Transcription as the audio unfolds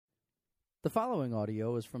The following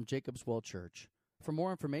audio is from Jacob's Well Church. For more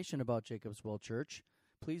information about Jacob's Well Church,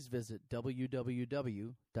 please visit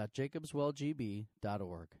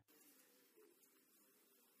www.jacobswellgb.org.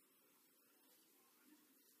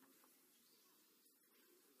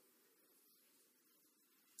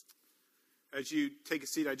 As you take a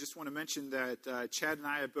seat, I just want to mention that Chad and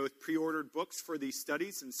I have both pre-ordered books for these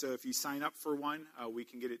studies, and so if you sign up for one, we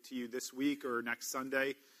can get it to you this week or next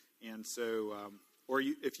Sunday. And so,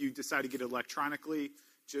 if you decide to get it electronically,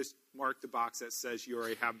 just mark the box that says you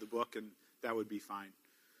already have the book, and that would be fine.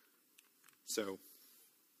 So,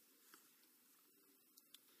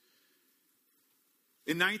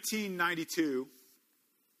 in 1992,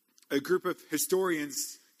 a group of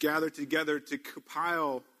historians gathered together to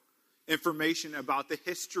compile information about the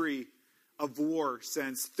history of war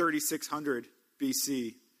since 3600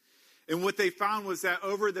 BC. And what they found was that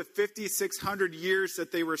over the 5,600 years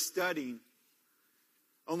that they were studying,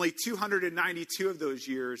 only 292 of those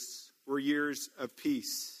years were years of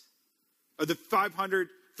peace. Of the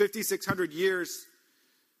 5,600 years,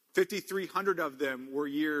 5,300 of them were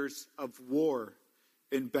years of war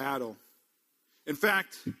and battle. In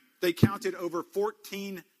fact, they counted over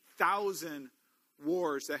 14,000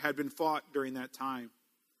 wars that had been fought during that time.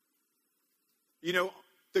 You know,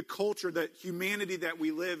 the culture, the humanity that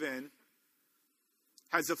we live in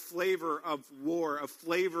has a flavor of war, a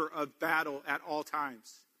flavor of battle at all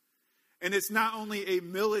times. And it's not only a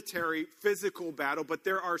military, physical battle, but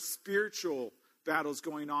there are spiritual battles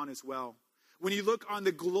going on as well. When you look on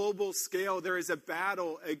the global scale, there is a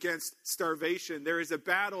battle against starvation. There is a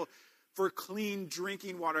battle for clean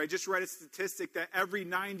drinking water. I just read a statistic that every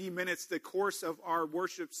 90 minutes, the course of our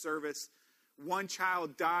worship service, one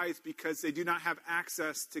child dies because they do not have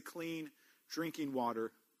access to clean drinking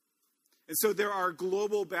water. And so there are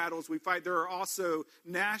global battles we fight. There are also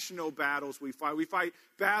national battles we fight. We fight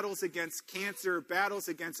battles against cancer, battles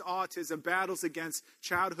against autism, battles against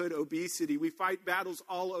childhood obesity. We fight battles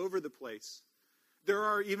all over the place. There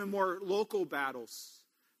are even more local battles.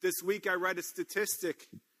 This week I read a statistic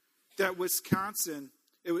that Wisconsin,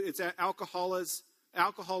 it's at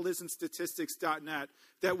alcoholismstatistics.net,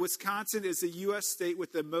 that Wisconsin is the U.S. state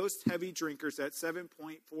with the most heavy drinkers at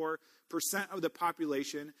 7.4% of the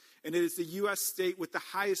population, and it is the U.S. state with the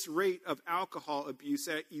highest rate of alcohol abuse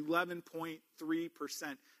at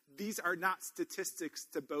 11.3%. These are not statistics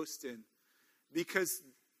to boast in, because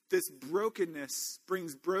this brokenness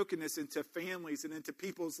brings brokenness into families and into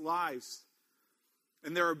people's lives.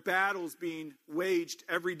 And there are battles being waged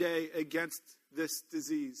every day against this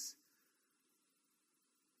disease.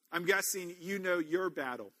 I'm guessing you know your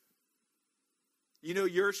battle. You know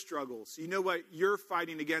your struggles. You know what you're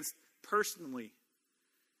fighting against personally.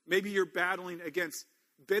 Maybe you're battling against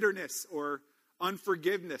bitterness or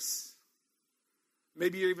unforgiveness.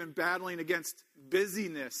 Maybe you're even battling against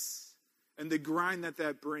busyness and the grind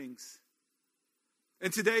that brings.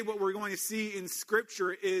 And today what we're going to see in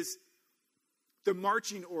Scripture is the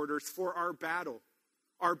marching orders for our battle,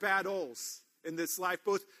 our battles in this life,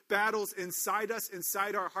 both battles inside us,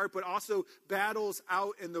 inside our heart, but also battles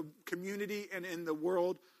out in the community and in the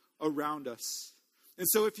world around us. And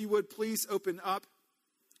so if you would please open up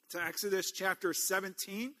to Exodus chapter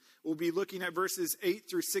 17. We'll be looking at verses 8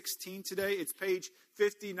 through 16 today. It's page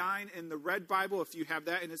 59 in the Red Bible, if you have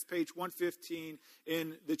that, and it's page 115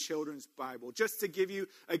 in the Children's Bible. Just to give you,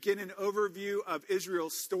 again, an overview of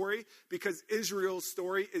Israel's story, because Israel's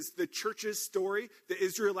story is the church's story. The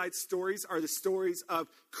Israelites' stories are the stories of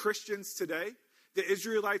Christians today. The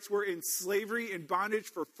Israelites were in slavery and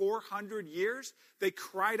bondage for 400 years. They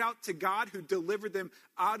cried out to God, who delivered them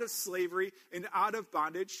out of slavery and out of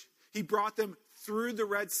bondage. He brought them through the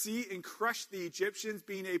Red Sea and crushed the Egyptians,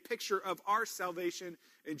 being a picture of our salvation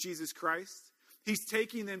in Jesus Christ. He's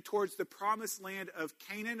taking them towards the promised land of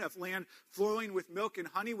Canaan, of land flowing with milk and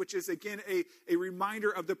honey, which is, again, a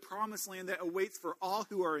reminder of the promised land that awaits for all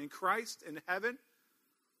who are in Christ in heaven.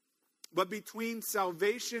 But between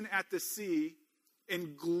salvation at the sea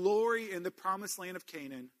and glory in the promised land of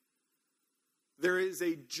Canaan, there is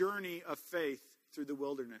a journey of faith through the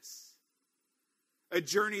wilderness. A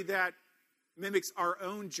journey that mimics our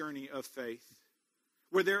own journey of faith,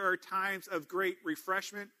 where there are times of great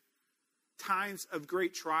refreshment, times of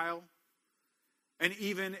great trial, and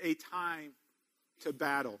even a time to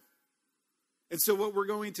battle. And so what we're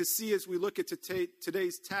going to see as we look at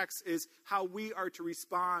today's text is how we are to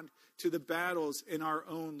respond to the battles in our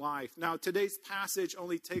own life. Now, today's passage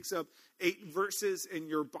only takes up 8 verses in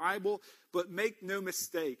your Bible, but make no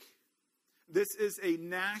mistake, this is a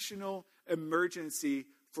national emergency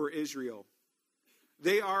for Israel.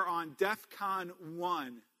 They are on DEFCON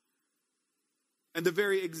 1 And the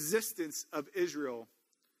very existence of Israel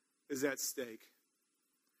is at stake.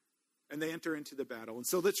 And they enter into the battle. And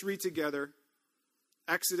so let's read together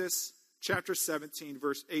Exodus chapter 17,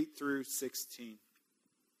 verse 8 through 16.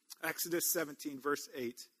 Exodus 17, verse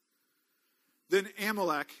 8. Then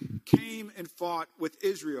Amalek came and fought with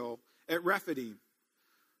Israel at Rephidim.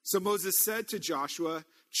 So Moses said to Joshua,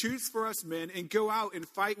 choose for us men and go out and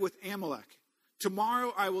fight with Amalek.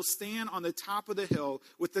 Tomorrow I will stand on the top of the hill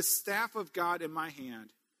with the staff of God in my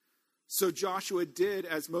hand. So Joshua did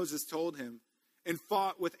as Moses told him and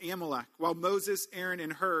fought with Amalek, while Moses, Aaron,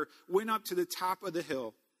 and Hur went up to the top of the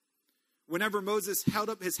hill. Whenever Moses held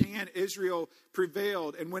up his hand, Israel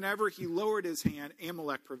prevailed, and whenever he lowered his hand,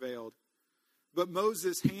 Amalek prevailed. But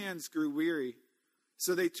Moses' hands grew weary,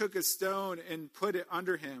 so they took a stone and put it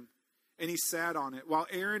under him, and he sat on it, while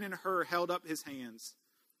Aaron and Hur held up his hands,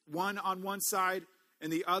 one on one side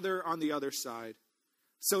and the other on the other side.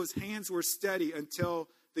 So his hands were steady until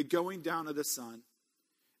the going down of the sun.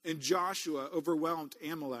 And Joshua overwhelmed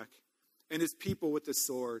Amalek and his people with the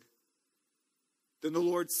sword. Then the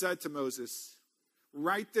Lord said to Moses,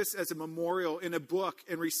 write this as a memorial in a book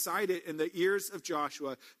and recite it in the ears of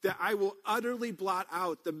Joshua, that I will utterly blot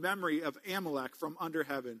out the memory of Amalek from under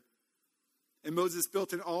heaven. And Moses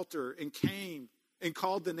built an altar and came and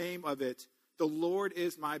called the name of it, the Lord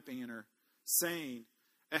is my banner, saying,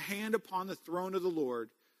 a hand upon the throne of the Lord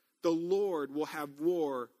will have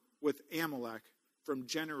war with Amalek from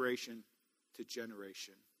generation to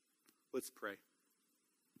generation. Let's pray.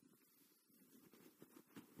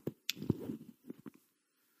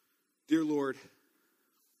 Dear Lord,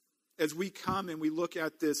 as we come and we look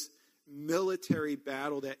at this military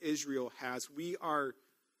battle that Israel has, we are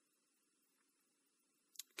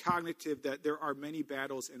cognitive that there are many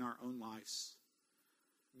battles in our own lives.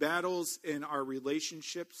 Battles in our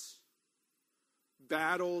relationships,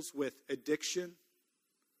 battles with addiction,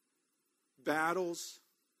 battles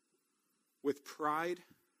with pride.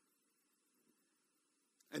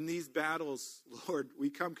 And these battles, Lord, we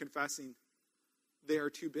come confessing they are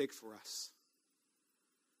too big for us.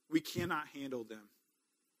 We cannot handle them.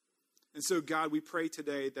 And so, God, we pray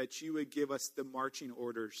today that you would give us the marching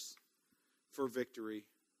orders for victory,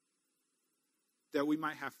 that we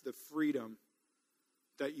might have the freedom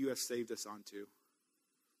that you have saved us onto.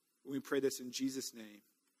 We pray this in Jesus' name.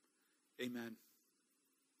 Amen.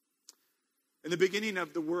 In the beginning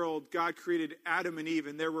of the world, God created Adam and Eve,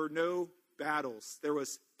 and there were no battles. There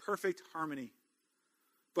was perfect harmony.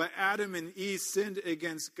 But Adam and Eve sinned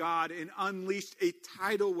against God and unleashed a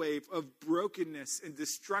tidal wave of brokenness and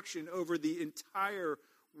destruction over the entire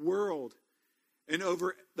world and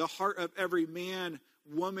over the heart of every man,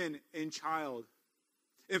 woman, and child.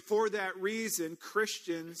 And for that reason,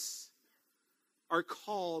 Christians are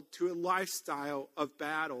called to a lifestyle of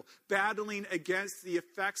battle, battling against the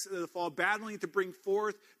effects of the fall, battling to bring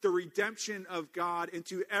forth the redemption of God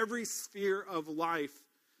into every sphere of life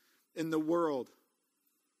in the world.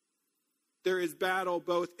 There is battle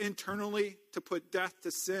both internally to put death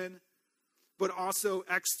to sin, but also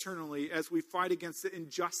externally as we fight against the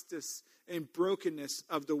injustice and brokenness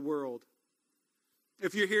of the world.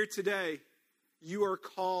 If you're here today, you are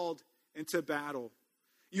called into battle.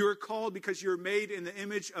 You are called because you're made in the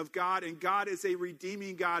image of God, and God is a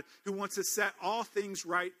redeeming God who wants to set all things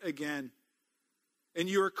right again. And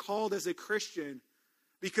you are called as a Christian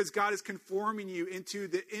because God is conforming you into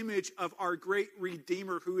the image of our great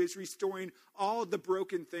Redeemer who is restoring all the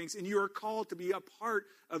broken things. And you are called to be a part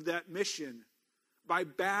of that mission by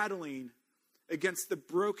battling against the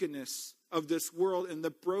brokenness of this world and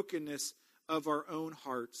the brokenness of our own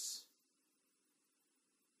hearts.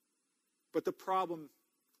 But the problem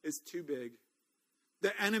is too big.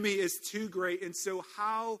 The enemy is too great. And so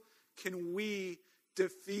how can we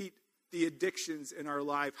defeat the addictions in our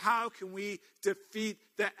life? How can we defeat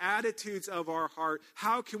the attitudes of our heart?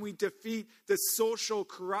 How can we defeat the social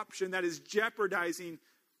corruption that is jeopardizing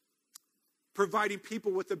providing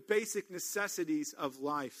people with the basic necessities of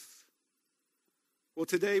life? Well,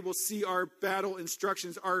 today we'll see our battle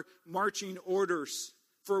instructions, our marching orders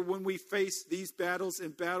for when we face these battles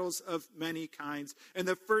and battles of many kinds. And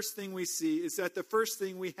the first thing we see is that the first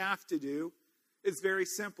thing we have to do is very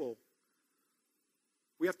simple.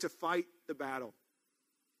 We have to fight the battle.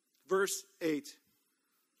 Verse 8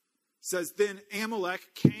 says, Then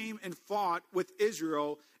Amalek came and fought with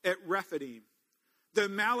Israel at Rephidim. The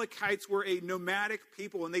Amalekites were a nomadic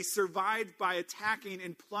people, and they survived by attacking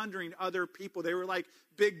and plundering other people. They were like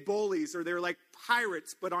big bullies, or they were like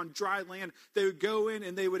pirates, but on dry land. They would go in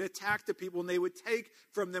and they would attack the people, and they would take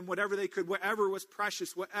from them whatever they could, whatever was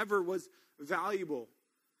precious, whatever was valuable.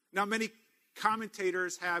 Now, many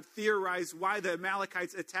commentators have theorized why the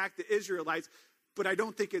Amalekites attacked the Israelites, but I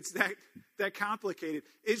don't think it's that complicated.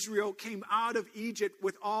 Israel came out of Egypt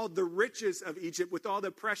with all the riches of Egypt, with all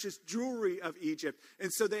the precious jewelry of Egypt.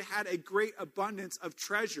 And so they had a great abundance of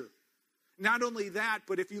treasure. Not only that,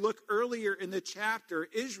 but if you look earlier in the chapter,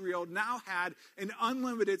 Israel now had an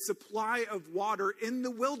unlimited supply of water in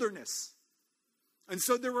the wilderness. And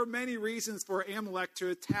so there were many reasons for Amalek to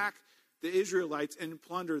attack the Israelites and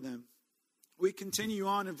plunder them. We continue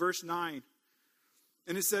on in verse 9.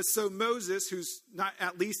 And it says, so Moses, who's not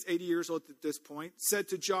at least 80 years old at this point, said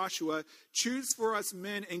to Joshua, choose for us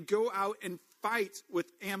men and go out and fight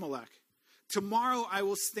with Amalek. Tomorrow I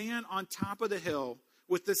will stand on top of the hill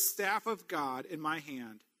with the staff of God in my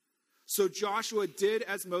hand. So Joshua did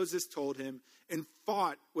as Moses told him and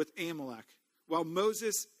fought with Amalek, while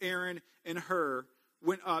Moses, Aaron, and Hur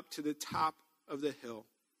went up to the top of the hill.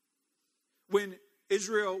 When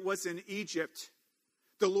Israel was in Egypt,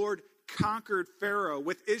 the Lord conquered Pharaoh,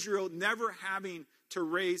 with Israel never having to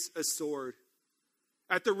raise a sword.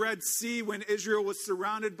 At the Red Sea, when Israel was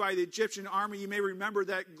surrounded by the Egyptian army, you may remember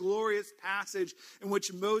that glorious passage in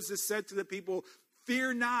which Moses said to the people,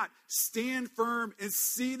 fear not, stand firm and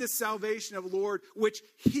see the salvation of the Lord, which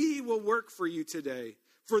he will work for you today.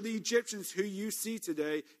 For the Egyptians who you see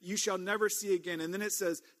today, you shall never see again. And then it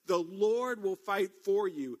says, the Lord will fight for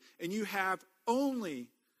you, and you have only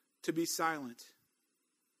to be silent.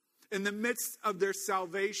 In the midst of their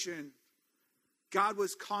salvation, God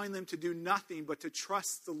was calling them to do nothing but to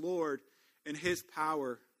trust the Lord and his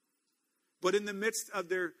power. But in the midst of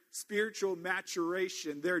their spiritual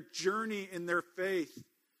maturation, their journey in their faith,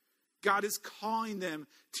 God is calling them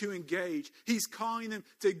to engage. He's calling them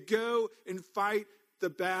to go and fight the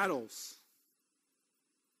battles.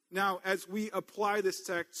 Now, as we apply this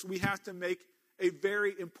text, we have to make a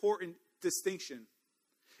very important distinction.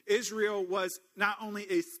 Israel was not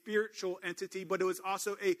only a spiritual entity, but it was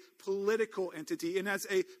also a political entity. And as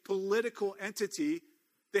a political entity,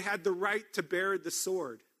 they had the right to bear the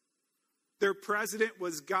sword. Their president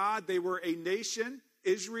was God. They were a nation,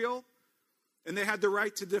 Israel, and they had the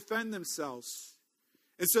right to defend themselves.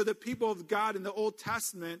 And so the people of God in the Old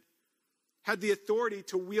Testament had the authority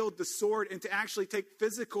to wield the sword and to actually take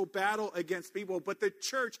physical battle against people. But the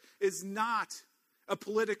church is not a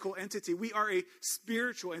political entity. We are a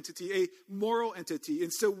spiritual entity, a moral entity.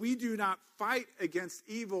 And so we do not fight against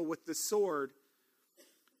evil with the sword,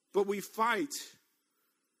 but we fight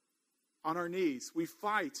on our knees. We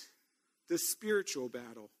fight the spiritual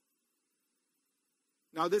battle.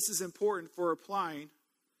 Now, this is important for applying,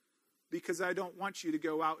 because I don't want you to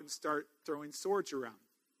go out and start throwing swords around.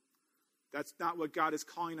 That's not what God is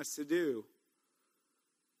calling us to do.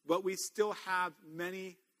 But we still have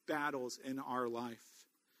many battles in our life.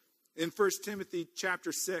 In 1 Timothy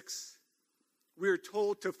chapter 6, we are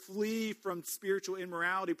told to flee from spiritual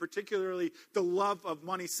immorality, particularly the love of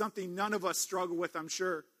money, something none of us struggle with, I'm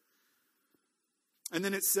sure. And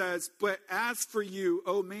then it says, but as for you,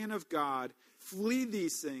 O man of God, flee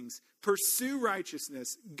these things, pursue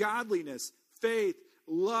righteousness, godliness, faith,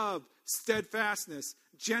 love, steadfastness,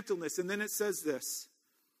 gentleness. And then it says this,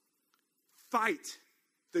 fight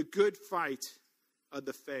the good fight of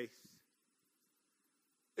the faith.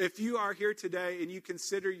 If you are here today and you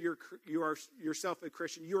consider yourself a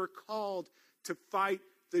Christian, you are called to fight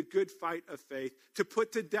the good fight of faith, to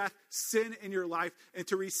put to death sin in your life, and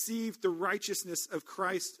to receive the righteousness of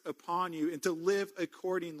Christ upon you, and to live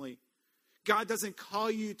accordingly. God doesn't call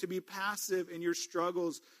you to be passive in your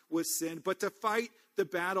struggles with sin, but to fight the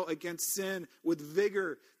battle against sin with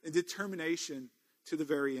vigor and determination to the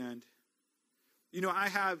very end. You know, I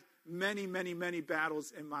have many, many, many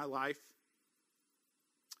battles in my life.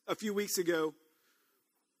 A few weeks ago,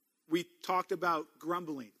 we talked about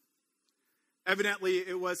grumbling. Evidently,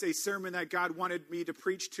 it was a sermon that God wanted me to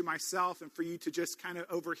preach to myself and for you to just kind of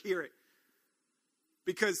overhear it.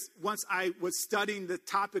 Because once I was studying the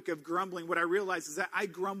topic of grumbling, what I realized is that I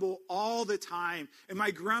grumble all the time. And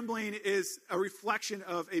my grumbling is a reflection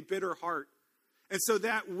of a bitter heart. And so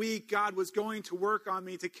that week, God was going to work on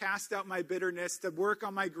me to cast out my bitterness, to work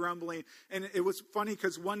on my grumbling. And it was funny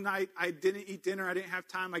because one night I didn't eat dinner. I didn't have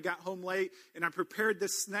time. I got home late and I prepared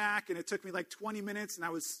this snack and it took me like 20 minutes and I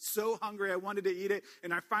was so hungry I wanted to eat it.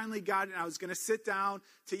 And I finally got it and I was going to sit down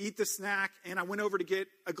to eat the snack and I went over to get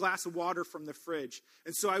a glass of water from the fridge.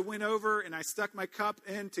 And so I went over and I stuck my cup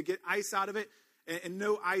in to get ice out of it. And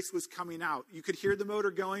no ice was coming out. You could hear the motor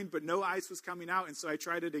going, but no ice was coming out. And so I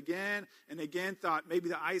tried it again and again, thought maybe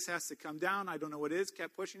the ice has to come down. I don't know what it is,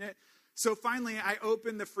 kept pushing it. So finally, I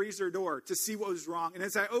opened the freezer door to see what was wrong. And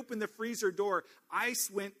as I opened the freezer door, ice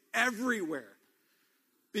went everywhere.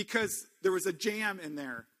 because there was a jam in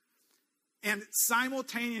there. And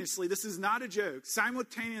simultaneously, this is not a joke,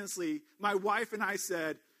 simultaneously, my wife and I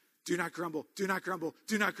said, do not grumble, do not grumble,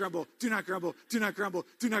 do not grumble, do not grumble, do not grumble,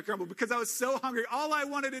 do not grumble, because I was so hungry. All I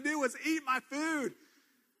wanted to do was eat my food.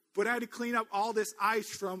 But I had to clean up all this ice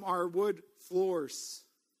from our wood floors.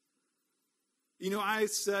 You know, I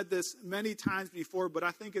said this many times before, but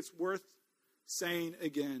I think it's worth saying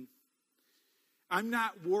again. I'm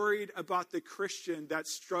not worried about the Christian that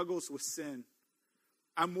struggles with sin.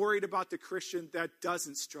 I'm worried about the Christian that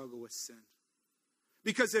doesn't struggle with sin.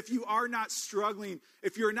 Because if you are not struggling,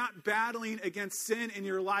 if you're not battling against sin in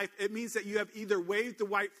your life, it means that you have either waved the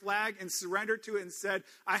white flag and surrendered to it and said,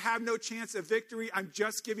 I have no chance of victory, I'm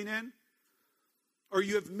just giving in. Or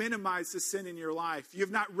you have minimized the sin in your life. You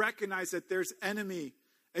have not recognized that there's enemy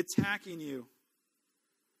attacking you.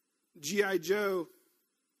 G.I. Joe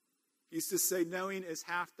used to say, knowing is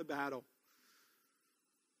half the battle.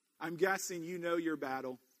 I'm guessing you know your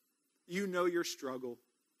battle. You know your struggle.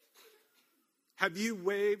 Have you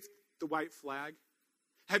waved the white flag?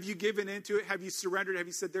 Have you given into it? Have you surrendered? Have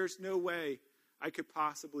you said, there's no way I could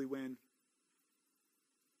possibly win?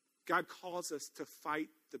 God calls us to fight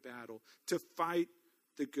the battle, to fight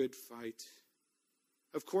the good fight.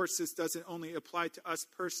 Of course, this doesn't only apply to us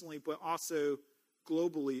personally, but also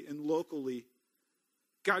globally and locally.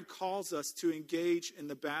 God calls us to engage in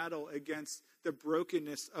the battle against the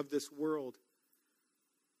brokenness of this world.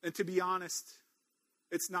 And to be honest,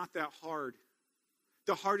 it's not that hard.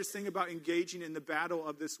 The hardest thing about engaging in the battle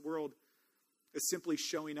of this world is simply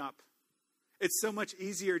showing up. It's so much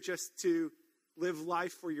easier just to live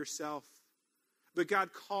life for yourself. But God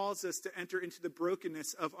calls us to enter into the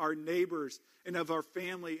brokenness of our neighbors and of our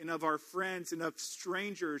family and of our friends and of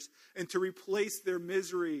strangers, and to replace their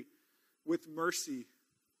misery with mercy.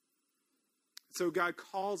 So God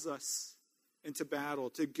calls us into battle,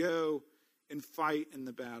 to go and fight in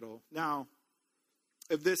the battle. Now,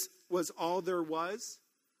 if this was all there was,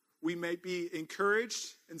 we may be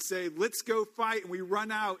encouraged and say, let's go fight, and we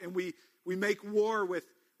run out and we make war with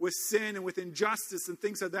sin and with injustice and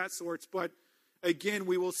things of that sort. But again,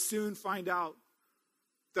 we will soon find out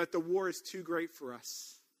that the war is too great for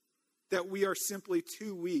us, that we are simply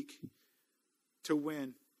too weak to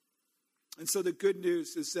win. And so the good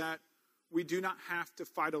news is that we do not have to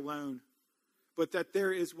fight alone, but that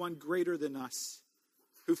there is one greater than us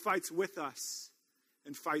who fights with us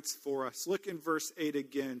and fights for us. Look in verse 8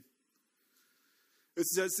 again. It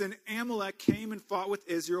says, then Amalek came and fought with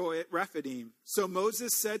Israel at Rephidim. So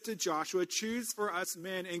Moses said to Joshua, choose for us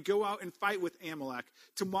men and go out and fight with Amalek.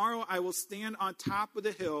 Tomorrow I will stand on top of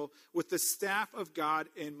the hill with the staff of God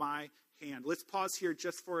in my hand. Let's pause here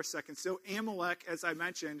just for a second. So Amalek, as I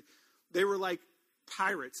mentioned, they were like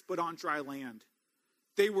pirates, but on dry land.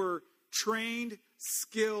 They were trained,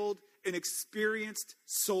 skilled, and experienced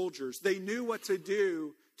soldiers. They knew what to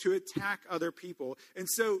do to attack other people. And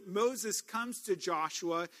so Moses comes to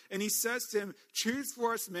Joshua and he says to him, choose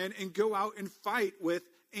for us men and go out and fight with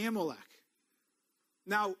Amalek.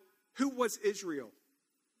 Now, who was Israel?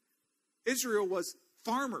 Israel was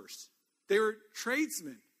farmers. They were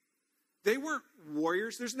tradesmen. They weren't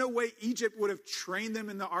warriors. There's no way Egypt would have trained them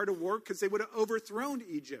in the art of war, because they would have overthrown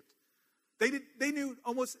Egypt. They knew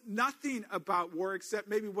almost nothing about war except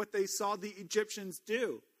maybe what they saw the Egyptians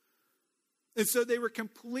do. And so they were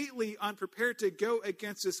completely unprepared to go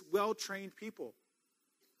against this well-trained people.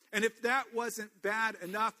 And if that wasn't bad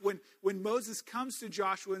enough, when Moses comes to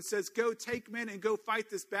Joshua and says, go take men and go fight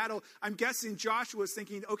this battle, I'm guessing Joshua is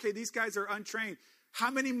thinking, okay, these guys are untrained.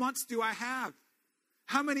 How many months do I have?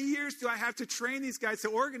 How many years do I have to train these guys, to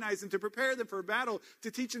organize them, to prepare them for a battle,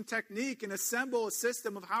 to teach them technique and assemble a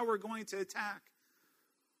system of how we're going to attack?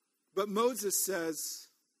 But Moses says,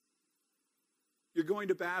 you're going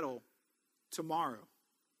to battle tomorrow.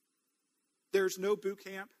 There's no boot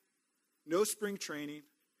camp, no spring training,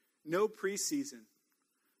 no preseason.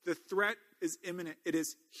 The threat is imminent. It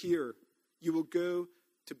is here. You will go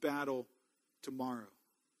to battle tomorrow.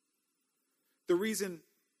 The reason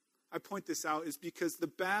I point this out is because the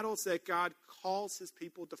battles that God calls his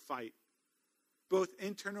people to fight, both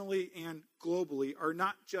internally and globally, are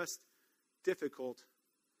not just difficult,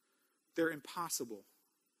 they're impossible.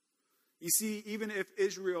 You see, even if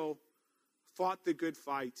Israel fought the good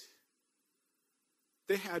fight,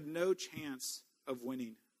 they had no chance of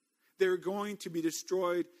winning. They were going to be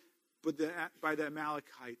destroyed by the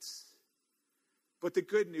Amalekites. But the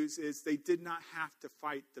good news is they did not have to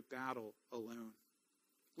fight the battle alone.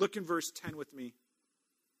 Look in verse 10 with me. It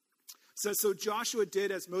says, so Joshua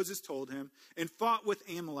did as Moses told him and fought with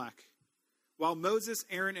Amalek, while Moses,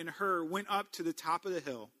 Aaron, and Hur went up to the top of the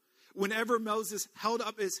hill. Whenever Moses held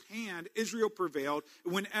up his hand, Israel prevailed.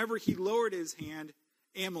 Whenever he lowered his hand,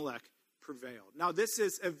 Amalek prevailed. Now, this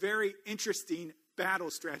is a very interesting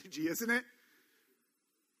battle strategy, isn't it?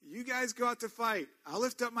 You guys go out to fight. I'll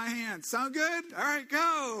lift up my hand. Sound good? All right,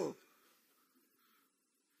 go.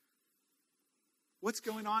 What's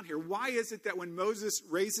going on here? Why is it that when Moses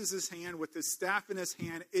raises his hand with his staff in his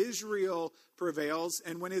hand, Israel prevails,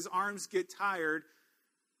 and when his arms get tired,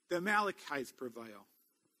 the Amalekites prevail?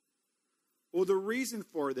 Well, the reason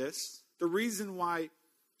for this, the reason why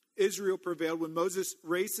Israel prevailed when Moses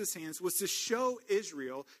raised his hands, was to show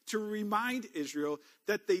Israel, to remind Israel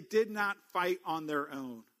that they did not fight on their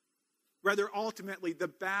own. Rather, ultimately, the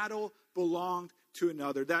battle belonged to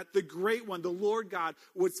another. That the great one, the Lord God,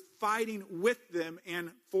 was fighting with them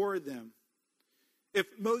and for them. If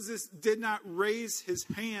Moses did not raise his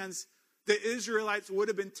hands, the Israelites would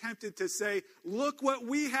have been tempted to say, look what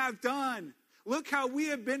we have done. Look how we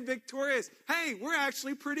have been victorious. Hey, we're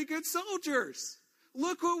actually pretty good soldiers.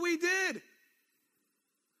 Look what we did.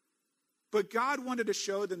 But God wanted to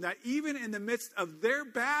show them that even in the midst of their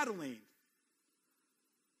battling,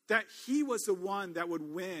 that he was the one that would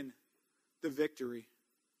win the victory.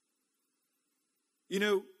 You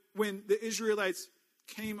know, when the Israelites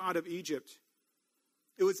came out of Egypt,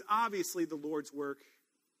 it was obviously the Lord's work.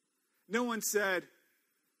 No one said,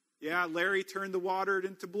 yeah, Larry turned the water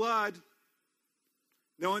into blood.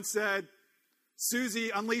 No one said, Susie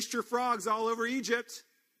unleashed your frogs all over Egypt.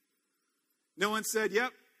 No one said,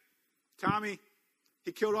 yep, Tommy,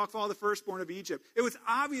 he killed off all the firstborn of Egypt. It was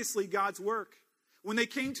obviously God's work. When they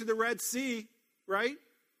came to the Red Sea, right,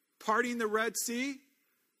 parting the Red Sea,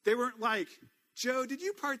 they weren't like, Joe, did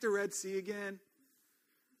you part the Red Sea again?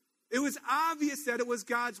 It was obvious that it was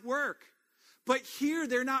God's work. But here,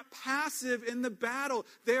 they're not passive in the battle.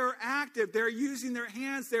 They are active. They're using their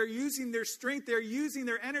hands. They're using their strength. They're using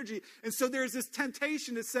their energy. And so there's this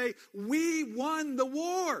temptation to say, we won the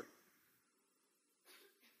war.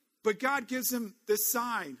 But God gives them this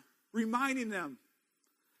sign, reminding them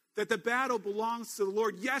that the battle belongs to the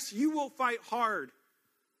Lord. Yes, you will fight hard,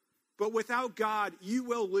 but without God, you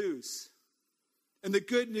will lose. And the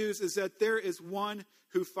good news is that there is one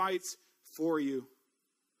who fights for you.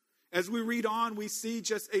 As we read on, we see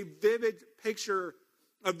just a vivid picture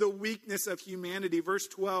of the weakness of humanity. Verse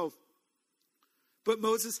 12. But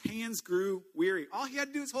Moses' hands grew weary. All he had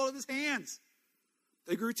to do was hold up his hands.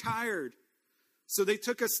 They grew tired. So they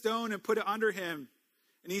took a stone and put it under him,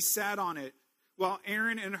 and he sat on it, while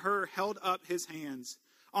Aaron and Hur held up his hands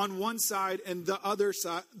on one side and the other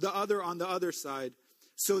on the other side.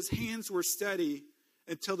 So his hands were steady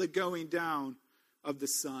until the going down of the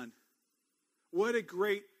sun. What a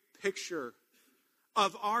great picture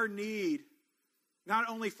of our need, not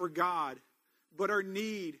only for God, but our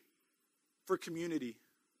need for community.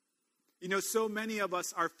 You know, so many of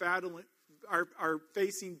us are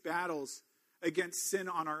facing battles against sin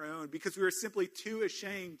on our own because we are simply too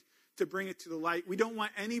ashamed to bring it to the light. We don't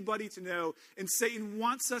want anybody to know. And Satan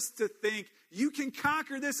wants us to think, you can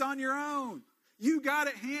conquer this on your own. You got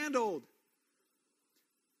it handled.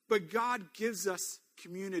 But God gives us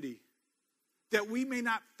community, that we may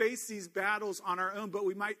not face these battles on our own, but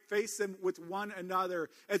we might face them with one another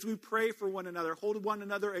as we pray for one another, hold one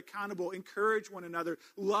another accountable, encourage one another,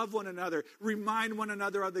 love one another, remind one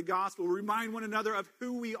another of the gospel, remind one another of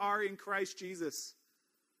who we are in Christ Jesus.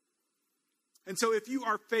 And so if you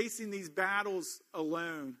are facing these battles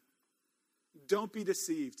alone, don't be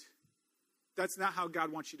deceived. That's not how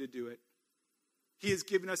God wants you to do it. He has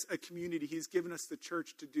given us a community. He's given us the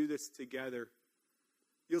church to do this together.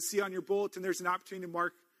 You'll see on your bulletin, there's an opportunity to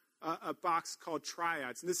mark a box called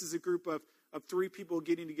Triads. And this is a group of 3 people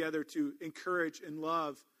getting together to encourage and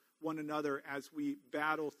love one another as we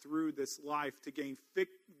battle through this life to gain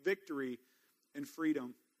victory and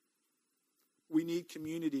freedom. We need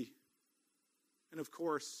community. And of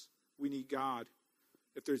course, we need God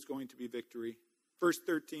if there's going to be victory. Verse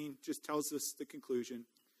 13 just tells us the conclusion.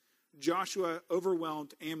 Joshua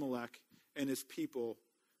overwhelmed Amalek and his people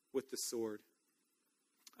with the sword.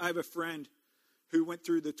 I have a friend who went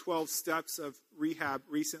through the 12 steps of rehab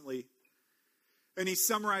recently, and he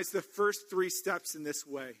summarized the first 3 steps in this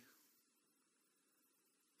way.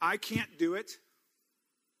 I can't do it.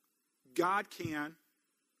 God can.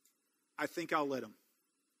 I think I'll let him.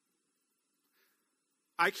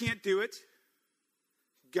 I can't do it.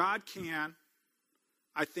 God can.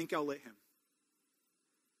 I think I'll let him.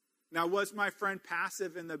 Now, was my friend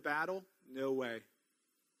passive in the battle? No way.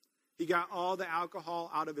 He got all the alcohol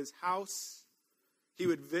out of his house. He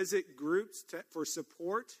would visit groups for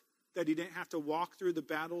support that he didn't have to walk through the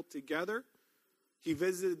battle together. He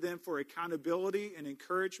visited them for accountability and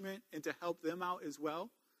encouragement and to help them out as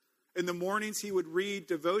well. In the mornings, he would read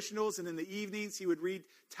devotionals, and in the evenings, he would read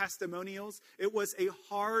testimonials. It was a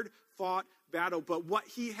hard-fought battle, but what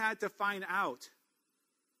he had to find out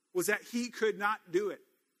was that he could not do it,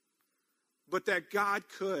 but that God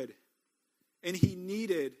could, and he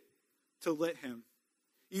needed to let him.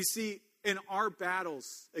 You see, in our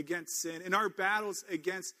battles against sin, in our battles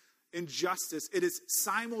against injustice, it is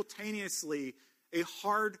simultaneously a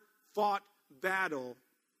hard-fought battle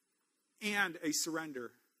and a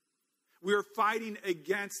surrender. We are fighting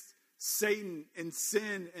against Satan and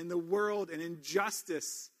sin and the world and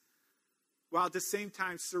injustice, while at the same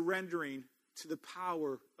time surrendering to the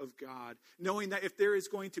power of God, knowing that if there is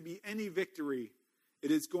going to be any victory,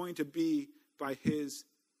 it is going to be by his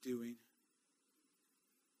doing.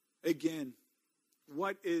 Again,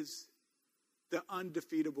 what is the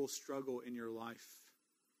undefeatable struggle in your life?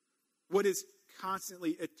 What is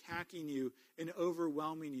constantly attacking you and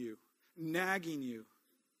overwhelming you, nagging you?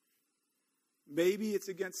 Maybe it's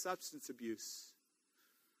against substance abuse,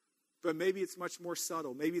 but maybe it's much more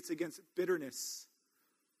subtle. Maybe it's against bitterness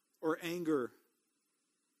or anger.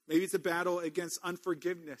 Maybe it's a battle against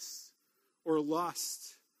unforgiveness or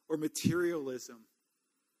lust or materialism.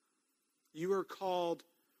 You are called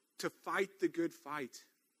to fight the good fight.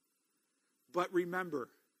 But remember,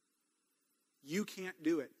 you can't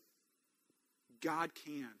do it. God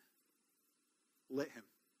can. Let him.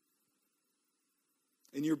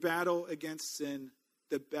 In your battle against sin,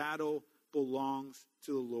 the battle belongs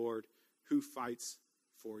to the Lord who fights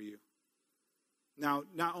for you. Now,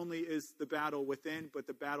 not only is the battle within, but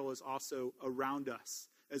the battle is also around us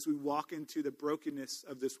as we walk into the brokenness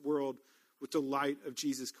of this world with the light of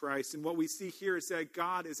Jesus Christ. And what we see here is that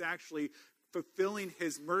God is actually fulfilling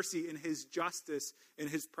his mercy and his justice and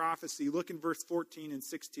his prophecy. Look in verse 14 and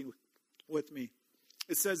 16 with me.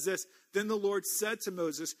 It says this, "Then the Lord said to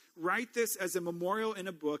Moses, write this as a memorial in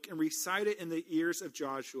a book and recite it in the ears of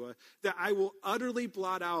Joshua, that I will utterly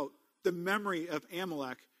blot out the memory of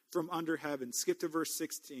Amalek from under heaven." Skip to verse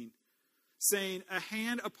 16. Saying, "A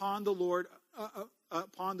hand upon the Lord,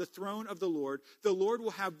 upon the throne of the Lord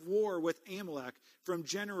will have war with Amalek from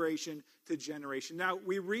generation to generation." Now,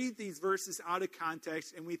 we read these verses out of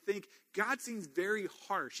context and we think God seems very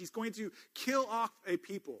harsh. He's going to kill off a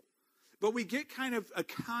people. But we get kind of a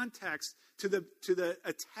context to the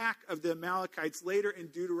attack of the Amalekites later in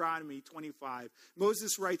Deuteronomy 25.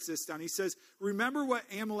 Moses writes this down. He says, "Remember what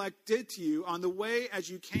Amalek did to you on the way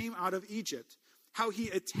as you came out of Egypt, how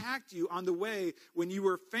he attacked you on the way when you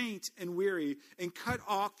were faint and weary and cut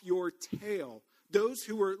off your tail, those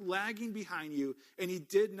who were lagging behind you, and he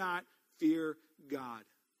did not fear God."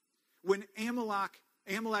 When Amalek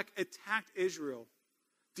attacked Israel,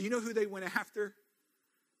 do you know who they went after?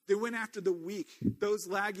 They went after the weak, those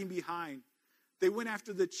lagging behind. They went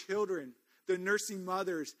after the children, the nursing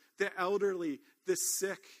mothers, the elderly, the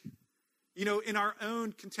sick. You know, in our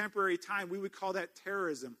own contemporary time, we would call that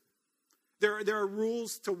terrorism. There are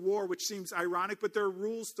rules to war, which seems ironic, but there are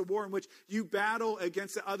rules to war in which you battle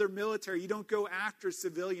against the other military. You don't go after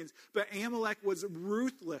civilians. But Amalek was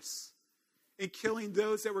ruthless in killing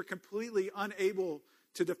those that were completely unable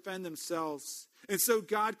to defend themselves. And so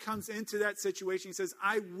God comes into that situation. He says,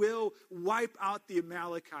 I will wipe out the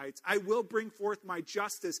Amalekites. I will bring forth my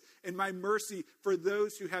justice and my mercy for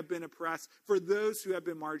those who have been oppressed, for those who have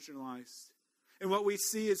been marginalized. And what we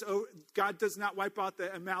see is God does not wipe out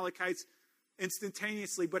the Amalekites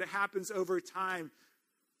instantaneously, but it happens over time.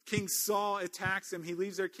 King Saul attacks him. He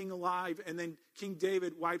leaves their king alive, and then King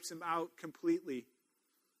David wipes him out completely.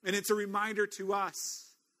 And it's a reminder to us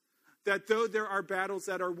that though there are battles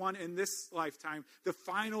that are won in this lifetime, the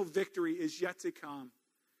final victory is yet to come,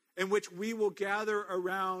 in which we will gather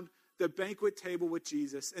around the banquet table with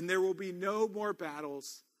Jesus, and there will be no more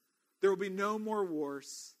battles. There will be no more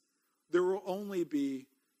wars. There will only be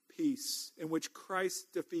peace, in which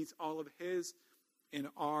Christ defeats all of his and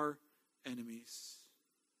our enemies.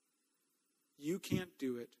 You can't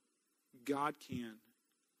do it. God can.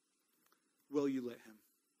 Will you let him?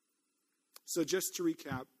 So just to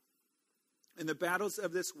recap, in the battles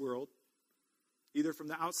of this world, either from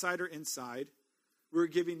the outside or inside, we're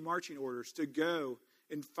giving marching orders to go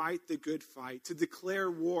and fight the good fight, to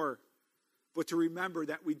declare war, but to remember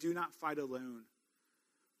that we do not fight alone,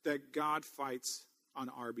 that God fights on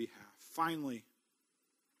our behalf. Finally,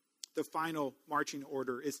 the final marching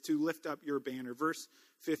order is to lift up your banner. Verse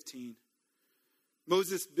 15.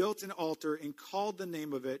 Moses built an altar and called the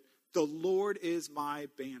name of it, "The Lord is my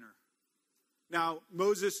banner." Now,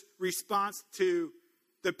 Moses' response to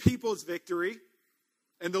the people's victory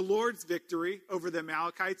And the Lord's victory over the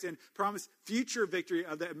Amalekites and promised future victory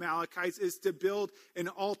of the Amalekites is to build an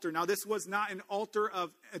altar. Now, this was not an altar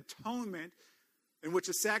of atonement in which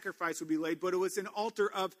a sacrifice would be laid, but it was an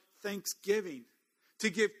altar of thanksgiving,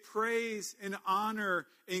 to give praise and honor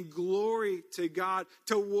and glory to God,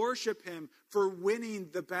 to worship him for winning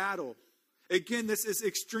the battle. Again, this is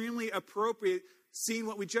extremely appropriate, seeing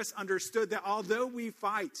what we just understood, that although we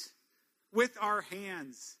fight with our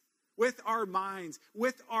hands, with our minds,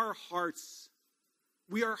 with our hearts,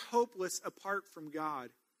 we are hopeless apart from God.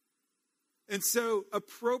 And so,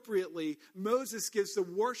 appropriately, Moses gives the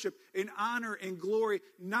worship and honor and glory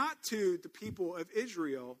not to the people of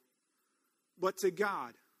Israel, but to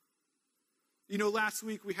God. You know, last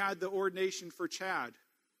week we had the ordination for Chad.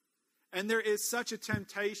 And there is such a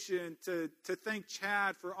temptation to thank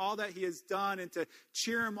Chad for all that he has done and to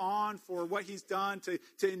cheer him on for what he's done, to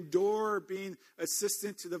endure being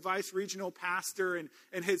assistant to the vice regional pastor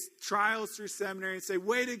and his trials through seminary and say,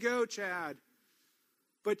 way to go, Chad.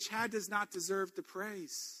 But Chad does not deserve the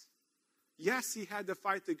praise. Yes, he had to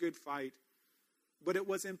fight the good fight, but it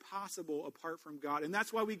was impossible apart from God. And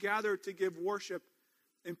that's why we gather to give worship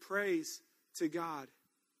and praise to God.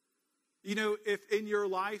 You know, if in your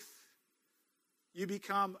life you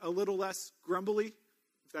become a little less grumbly,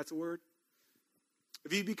 if that's a word,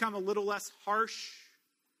 if you become a little less harsh,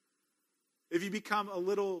 if you become a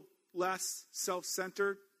little less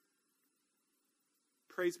self-centered,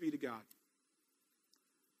 praise be to God.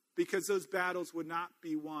 Because those battles would not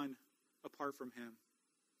be won apart from him.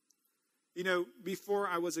 You know, before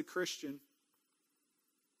I was a Christian,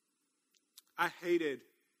 I hated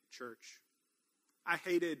church. I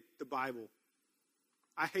hated the Bible.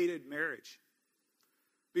 I hated marriage.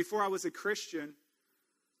 Before I was a Christian,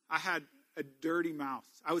 I had a dirty mouth.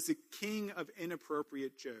 I was the king of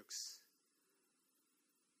inappropriate jokes.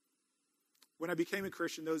 When I became a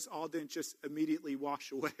Christian, those all didn't just immediately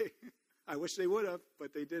wash away. I wish they would have,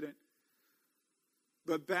 but they didn't.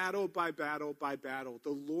 But battle by battle by battle,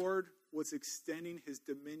 the Lord was extending his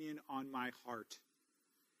dominion on my heart.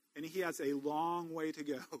 And he has a long way to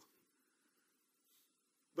go.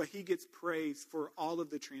 But he gets praise for all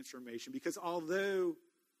of the transformation. Because although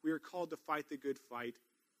we are called to fight the good fight,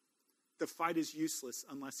 the fight is useless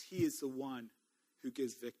unless he is the one who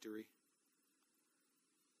gives victory.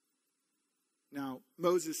 Now,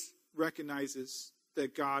 Moses recognizes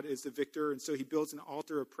that God is the victor, and so he builds an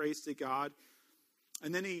altar of praise to God.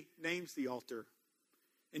 And then he names the altar.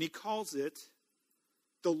 And he calls it,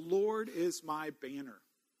 "The Lord is my banner."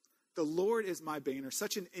 The Lord is my banner.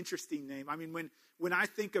 Such an interesting name. I mean, when I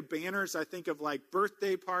think of banners, I think of like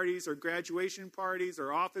birthday parties or graduation parties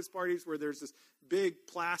or office parties where there's this big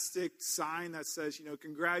plastic sign that says, you know,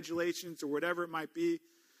 congratulations or whatever it might be.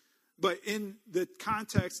 But in the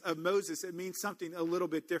context of Moses, it means something a little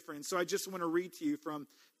bit different. So I just want to read to you from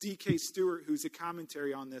D.K. Stewart, who's a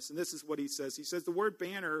commentary on this. And this is what he says. He says, the word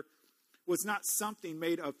banner was not something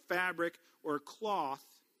made of fabric or cloth,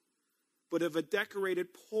 but of a decorated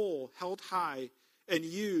pole held high and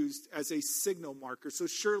used as a signal marker. So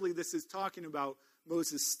surely this is talking about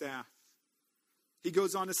Moses' staff. He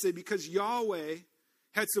goes on to say, because Yahweh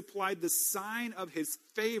had supplied the sign of his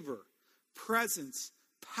favor, presence,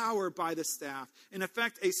 power by the staff. In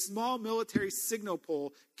effect, a small military signal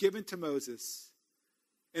pole given to Moses.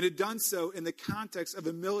 And had done so in the context of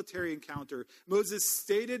a military encounter. Moses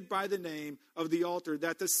stated by the name of the altar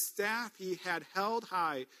that the staff he had held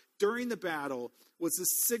high during the battle was the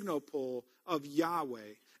signal pole of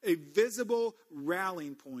Yahweh, a visible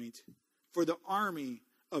rallying point for the army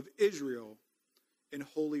of Israel in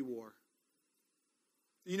holy war.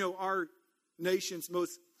 You know, our nation's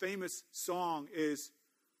most famous song is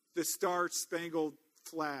the Star-Spangled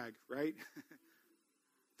Flag, right?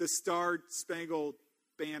 The Star-Spangled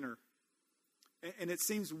Banner. And it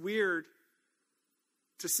seems weird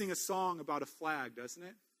to sing a song about a flag, doesn't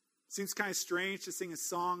it? Seems kind of strange to sing a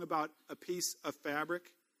song about a piece of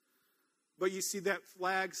fabric. But you see, that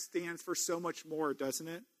flag stands for so much more, doesn't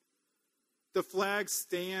it? The flag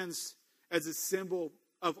stands as a symbol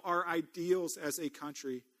of our ideals as a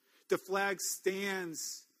country. The flag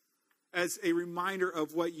stands as a reminder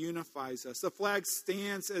of what unifies us. The flag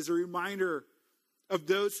stands as a reminder of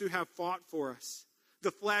those who have fought for us.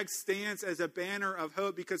 The flag stands as a banner of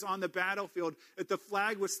hope because on the battlefield, if the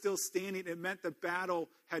flag was still standing, it meant the battle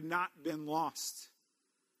had not been lost.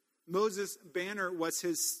 Moses' banner was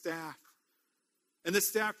his staff. And the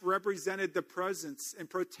staff represented the presence and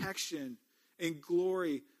protection and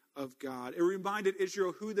glory of God. It reminded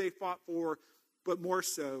Israel who they fought for, but more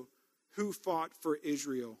so, who fought for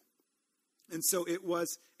Israel. And so it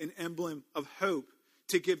was an emblem of hope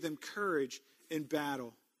to give them courage in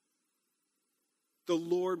battle. The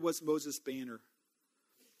Lord was Moses' banner,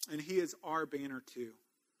 and he is our banner too.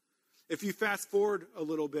 If you fast forward a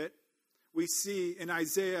little bit, we see in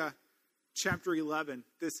Isaiah chapter 11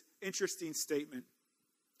 this interesting statement.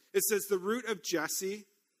 It says, the root of Jesse,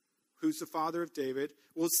 who's the father of David,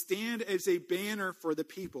 will stand as a banner for the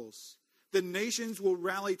peoples. The nations will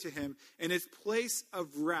rally to him, and his place of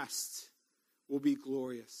rest will be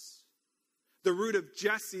glorious. The root of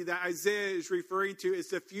Jesse that Isaiah is referring to is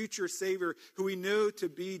the future Savior who we know to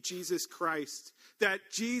be Jesus Christ. That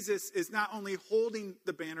Jesus is not only holding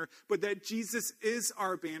the banner, but that Jesus is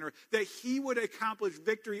our banner. That he would accomplish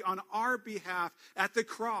victory on our behalf at the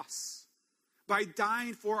cross by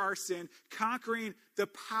dying for our sin, conquering the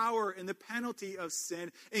power and the penalty of sin,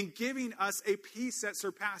 and giving us a peace that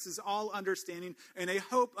surpasses all understanding and a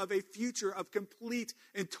hope of a future of complete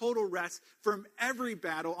and total rest from every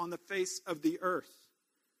battle on the face of the earth.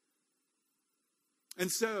 And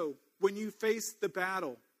so, when you face the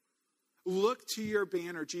battle, look to your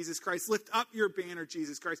banner, Jesus Christ. Lift up your banner,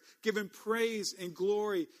 Jesus Christ. Give him praise and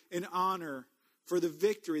glory and honor for the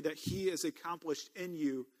victory that he has accomplished in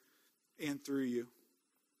you and through you.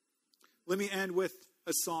 Let me end with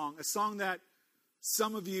a song that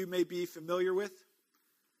some of you may be familiar with.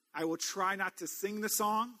 I will try not to sing the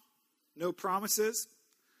song, no promises,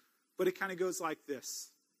 but it kind of goes like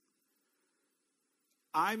this.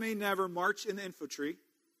 I may never march in the infantry,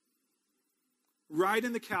 ride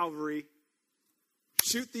in the cavalry,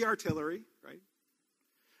 shoot the artillery, right?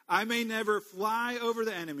 I may never fly over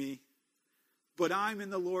the enemy, but I'm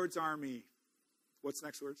in the Lord's army. What's the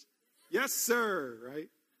next words? Yes, sir, right?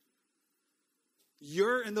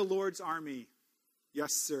 You're in the Lord's army.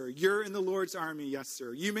 Yes, sir. You're in the Lord's army. Yes,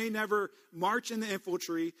 sir. You may never march in the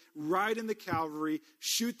infantry, ride in the cavalry,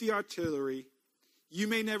 shoot the artillery. You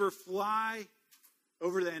may never fly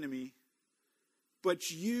over the enemy,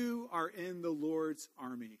 but you are in the Lord's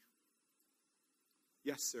army.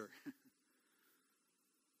 Yes, sir.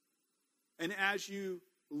 And as you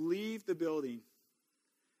leave the building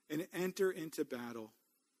and enter into battle,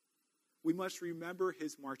 we must remember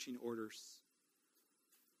his marching orders.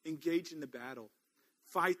 Engage in the battle.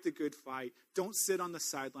 Fight the good fight. Don't sit on the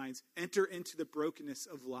sidelines. Enter into the brokenness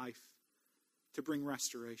of life to bring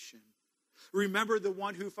restoration. Remember the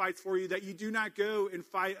one who fights for you, that you do not go and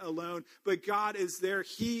fight alone, but God is there.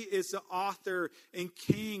 He is the author and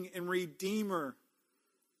king and redeemer.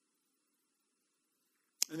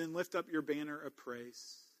 And then lift up your banner of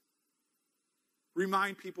praise.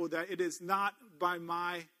 Remind people that it is not by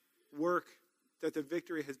my work that the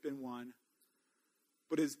victory has been won,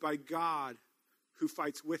 but it is by God who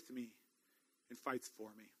fights with me and fights for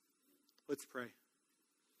me. Let's pray.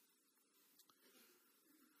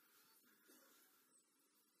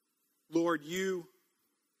 Lord, you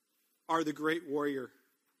are the great warrior,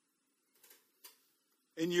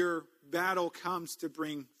 and your battle comes to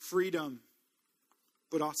bring freedom,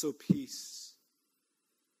 but also peace.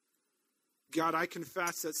 God, I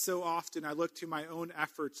confess that so often I look to my own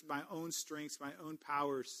efforts, my own strengths, my own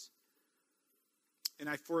powers, and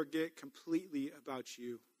I forget completely about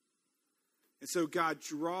you. And so, God,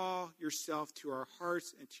 draw yourself to our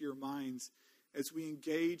hearts and to your minds as we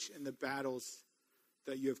engage in the battles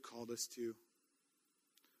that you have called us to.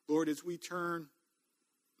 Lord, as we turn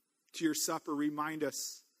to your supper, remind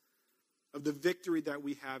us of the victory that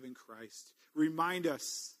we have in Christ. Remind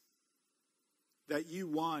us that you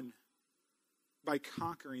won by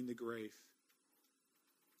conquering the grave.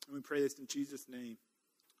 And we pray this in Jesus' name.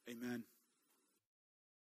 Amen.